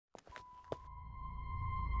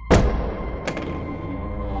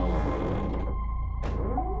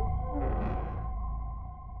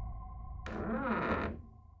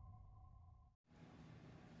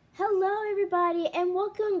everybody, and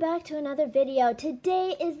welcome back to another video.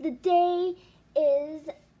 Today is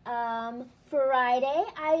Friday.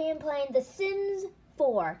 I am playing The Sims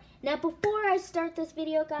 4. Now before I start this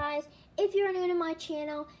video, guys, if you're new to my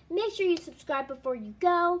channel, make sure you subscribe before you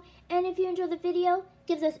go. And if you enjoy the video,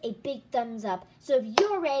 give us a big thumbs up. So if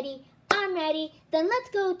you're ready, I'm ready, then let's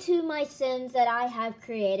go to my Sims that I have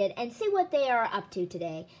created and see what they are up to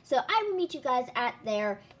today. So I will meet you guys at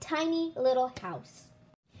their tiny little house.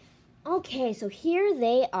 Okay, so here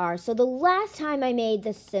they are. So the last time I made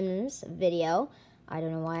the Sims video, I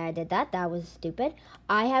don't know why I did that. That was stupid.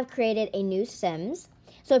 I have created a new Sims.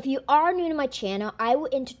 So if you are new to my channel, I will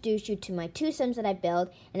introduce you to my two Sims that I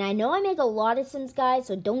built. And I know I make a lot of Sims, guys,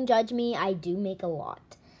 so don't judge me. I do make a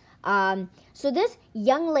lot. So this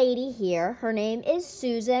young lady here, her name is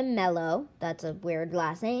Susan Mello. That's a weird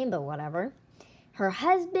last name, but whatever. Her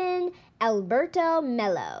husband, Alberto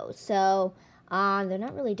Mello. So they're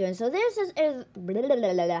not really doing so. This is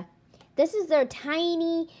their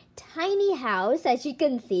tiny house, as you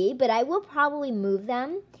can see, but I will probably move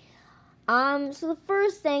them. So the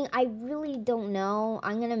first thing, I really don't know.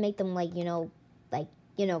 I'm gonna make them like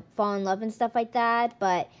fall in love and stuff like that,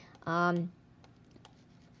 but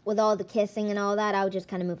with all the kissing and all that, I would just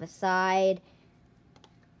kind of move aside.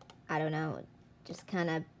 I don't know, just kind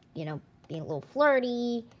of, being a little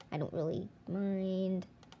flirty. I don't really mind.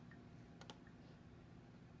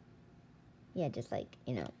 Yeah, just like,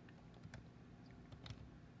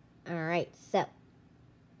 Alright, so.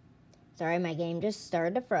 Sorry, my game just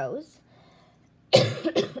started to froze.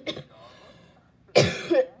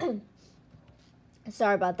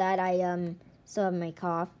 Sorry about that. I still have my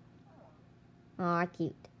cough. Aw,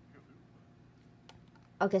 cute.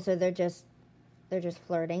 Okay, so they're just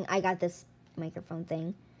flirting. I got this microphone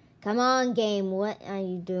thing. Come on, game. What are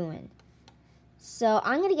you doing? So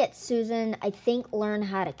I'm going to get Susan, I think, learn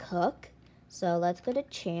how to cook. So let's go to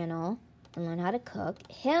channel and learn how to cook.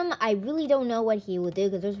 Him, I really don't know what he will do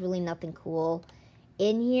because there's really nothing cool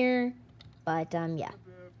in here. But, yeah.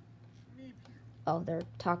 Oh, they're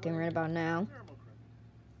talking right about now.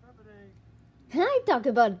 I talk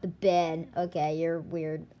about the bed. Okay, you're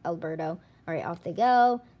weird, Alberto. All right, off they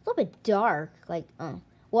go. It's a little bit dark. Like, oh.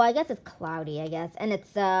 Well, I guess it's cloudy, I guess. And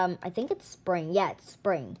it's, I think it's spring. Yeah, it's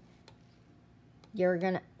spring. You're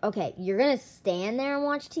gonna stand there and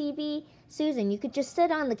watch TV? Susan, you could just sit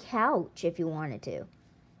on the couch if you wanted to.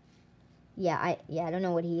 Yeah, I don't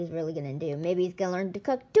know what he's really gonna do. Maybe he's gonna learn to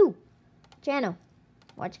cook too. Channel,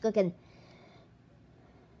 watch cooking.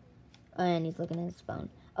 And he's looking at his phone.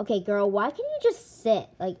 Okay, girl, why can't you just sit?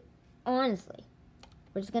 Like, honestly.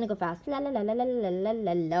 We're just gonna go fast. La la la la la la la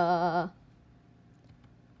la la.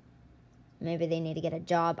 Maybe they need to get a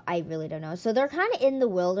job. I really don't know. So they're kind of in the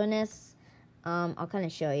wilderness. I'll kind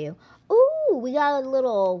of show you. Ooh, we got a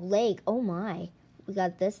little lake. Oh my. We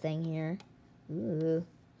got this thing here. Ooh.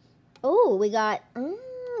 Oh, we got,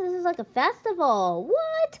 this is like a festival.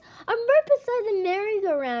 What? I'm right beside the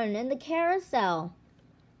merry-go-round and the carousel.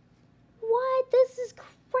 What? This is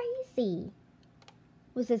crazy.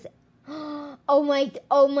 What's this? Oh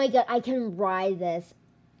my God, I can ride this.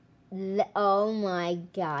 Oh my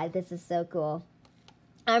God, this is so cool.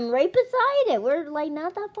 I'm right beside it. We're like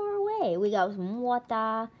not that far away. We got some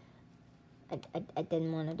water. I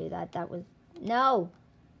didn't want to do that. That was, no.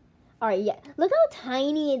 All right, yeah. Look how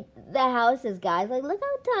tiny the house is, guys. Like, look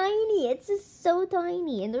how tiny. It's just so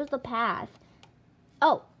tiny. And there's the path.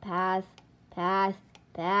 Oh, path.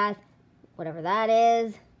 Whatever that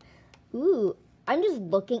is. Ooh, I'm just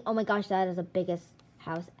looking. Oh my gosh, that is the biggest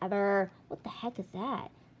house ever. What the heck is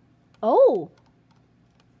that? Oh,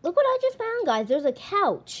 look what I just found, guys. There's a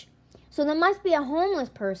couch. So there must be a homeless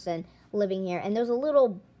person living here. And there's a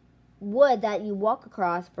little wood that you walk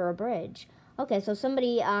across for a bridge. Okay, so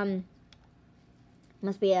somebody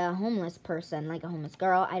must be a homeless person, like a homeless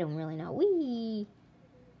girl. I don't really know. Whee!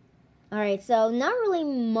 All right, so not really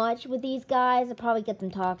much with these guys. I'll probably get them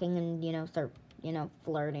talking and, start,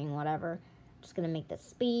 flirting, whatever. Just going to make the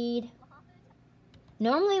speed.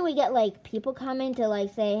 Normally we get, like, people coming to,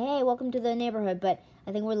 like, say, hey, welcome to the neighborhood. But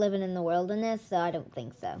I think we're living in the wilderness, so I don't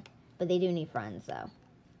think so. But they do need friends, so.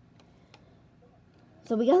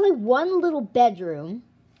 So we got, like, one little bedroom.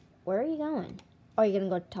 Where are you going? Oh, you're going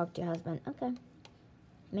to go talk to your husband. Okay.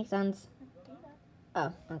 Makes sense.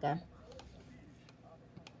 Oh, okay.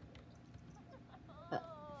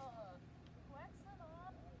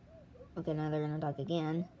 Okay, now they're going to talk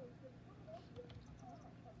again.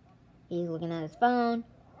 He's looking at his phone.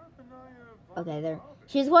 Okay, there.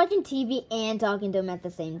 She's watching TV and talking to him at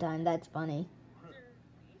the same time. That's funny.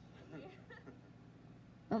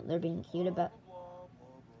 Oh, they're being cute about...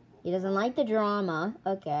 He doesn't like the drama.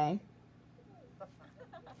 Okay.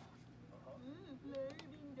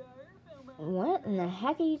 What in the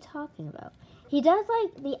heck are you talking about? He does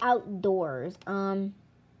like the outdoors. I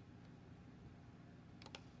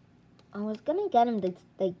was gonna get him to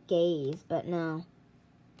like gaze, but no.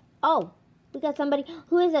 Oh, we got somebody.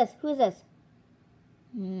 Who is this? Who is this?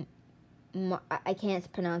 I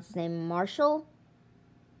can't pronounce his name. Marshall?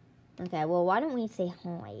 Okay, well, why don't we say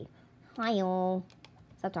hi? Hi-oh.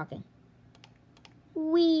 Stop talking.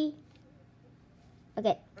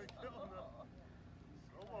 Okay.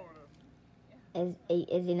 Is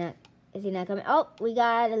he not coming? Oh, we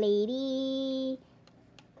got a lady.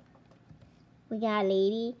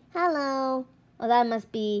 Hello. Oh, that must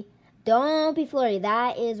be, don't be flirty.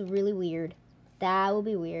 That is really weird. That will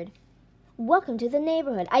be weird. Welcome to the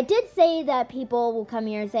neighborhood. I did say that people will come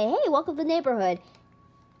here and say, hey, welcome to the neighborhood.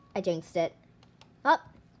 I jinxed it. Oh,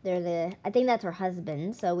 I think that's her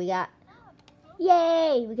husband. So we got,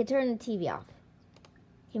 yay, we can turn the TV off.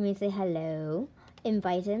 Can we say hello?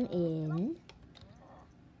 Invite him in.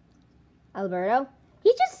 Alberto?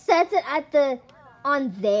 He just sets it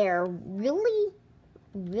on there. Really?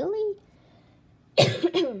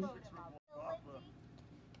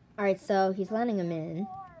 Alright, so he's letting him in.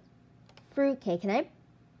 Fruitcake. I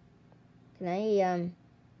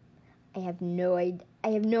have no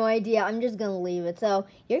idea. I'm just gonna leave it. So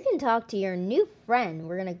you can talk to your new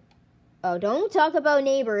friend. Oh, don't talk about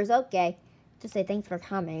neighbors. Okay. Just say thanks for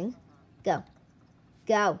coming. Go.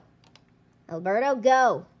 Alberto,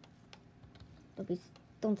 go.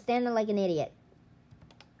 Don't stand there like an idiot.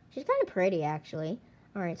 She's kind of pretty, actually.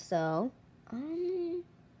 Alright, so, we're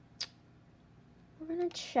gonna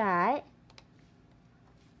chat.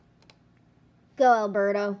 Go,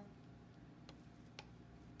 Alberto.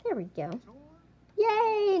 There we go.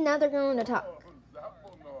 Yay! Now they're going to talk.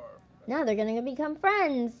 Now they're gonna become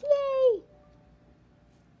friends. Yay!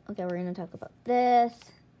 Okay, we're gonna talk about this.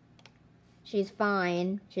 She's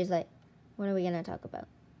fine. She's like, what are we gonna talk about?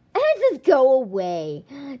 Just go away.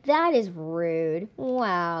 That is rude.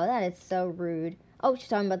 Wow, that is so rude. Oh, she's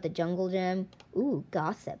talking about the jungle gym. Ooh,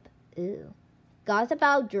 gossip. Ooh. Gossip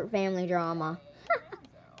about family drama.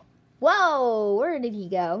 Whoa, where did he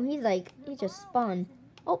go? He just spun.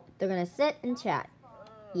 Oh, they're gonna sit and chat.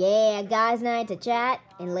 Yeah, guys' night to chat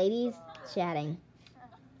and ladies chatting.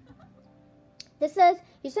 This says,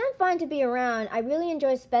 you sound fine to be around. I really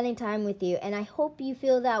enjoy spending time with you, and I hope you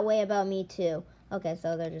feel that way about me too. Okay,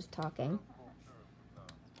 so they're just talking.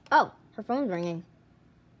 Oh, her phone's ringing.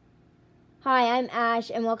 Hi, I'm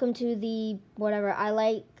Ash, and welcome to the whatever.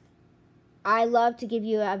 I love to give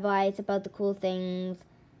you advice about the cool things.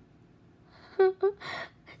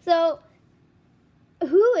 So,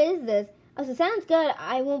 who is this? Oh, so sounds good.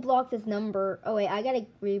 I won't block this number. Oh, wait, I gotta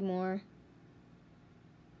read more.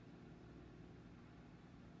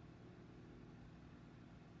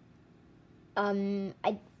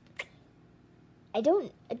 I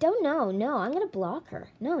don't know. No, I'm gonna block her.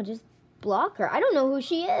 No, just block her. I don't know who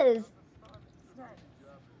she is.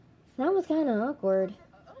 That was kind of awkward.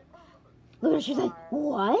 Look at her, she's like,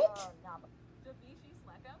 what?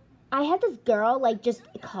 I had this girl, just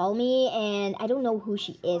call me, and I don't know who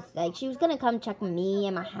she is. She was gonna come check me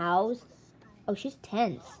and my house. Oh, she's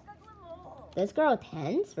tense. This girl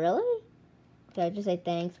tense? Really? Okay, I'll just say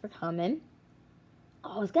thanks for coming.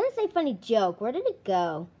 Oh, I was gonna say funny joke. Where did it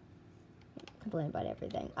go? Complain about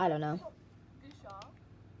everything. I don't know.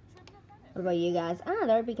 What about you guys? Ah,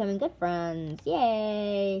 they're becoming good friends.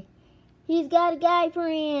 Yay! He's got a guy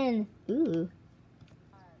friend. Ooh.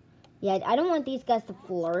 Yeah, I don't want these guys to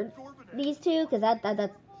flirt. These two, because that's...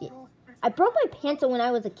 Yeah. I broke my pencil when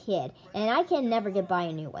I was a kid, and I can never get by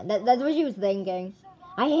a new one. That's what she was thinking.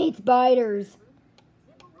 I hate spiders.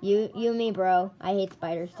 You and me, bro. I hate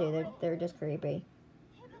spiders, too. They're just creepy.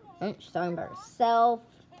 Oh, she's talking about herself.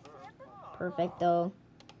 Perfecto.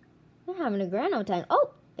 They're having a grand old time.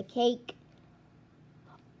 Oh, a cake.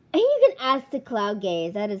 And you can ask the cloud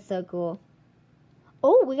gaze. That is so cool.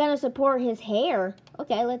 Oh, we gotta support his hair.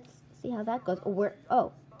 Okay, let's see how that goes.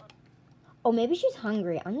 Oh, maybe she's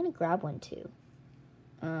hungry. I'm gonna grab one too.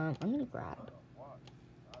 I'm gonna grab.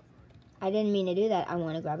 I didn't mean to do that. I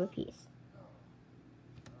want to grab a piece.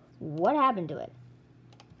 What happened to it?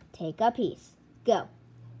 Take a piece. Go.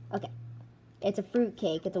 Okay. It's a fruit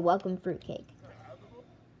cake. It's a welcome fruit cake.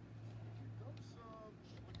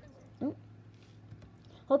 Oh.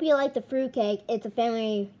 Hope you like the fruit cake. It's a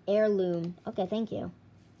family heirloom. Okay, thank you.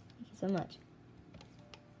 Thank you so much.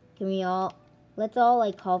 Let's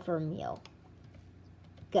all call for a meal.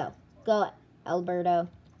 Go. Go, Alberto.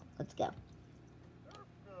 Let's go.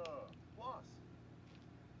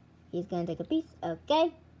 He's gonna take a piece.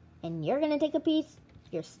 Okay. And you're gonna take a piece.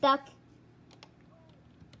 You're stuck.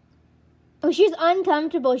 Oh, she's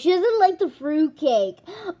uncomfortable. She doesn't like the fruit cake.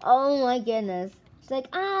 Oh my goodness. She's like,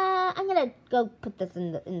 I'm gonna go put this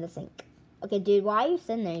in the sink. Okay, dude, why are you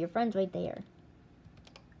sitting there? Your friend's right there.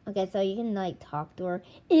 Okay, so you can like talk to her.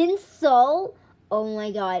 Insult? Oh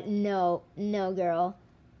my god, no, girl.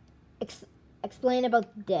 Explain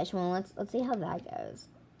about the dish. Well, let's see how that goes.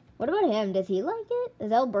 What about him? Does he like it?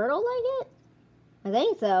 Does Alberto like it? I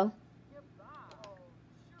think so.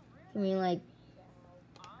 I mean, like.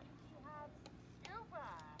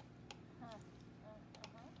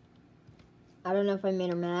 I don't know if I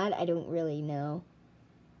made her mad. I don't really know.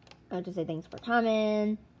 I have to say thanks for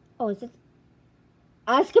coming. Oh, is it?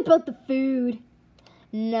 Ask about the food.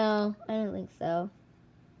 No, I don't think so.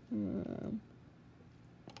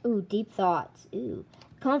 Ooh, deep thoughts. Ooh,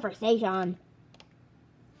 conversation.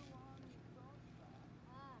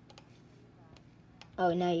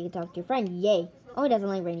 Oh, now you can talk to your friend. Yay. Oh, he doesn't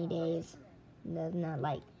like rainy days. Does not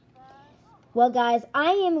like. Well, guys,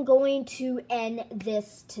 I am going to end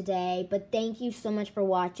this today, but thank you so much for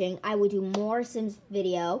watching. I will do more Sims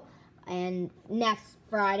video and next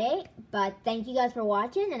Friday, but thank you guys for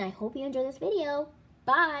watching, and I hope you enjoy this video.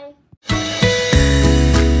 Bye!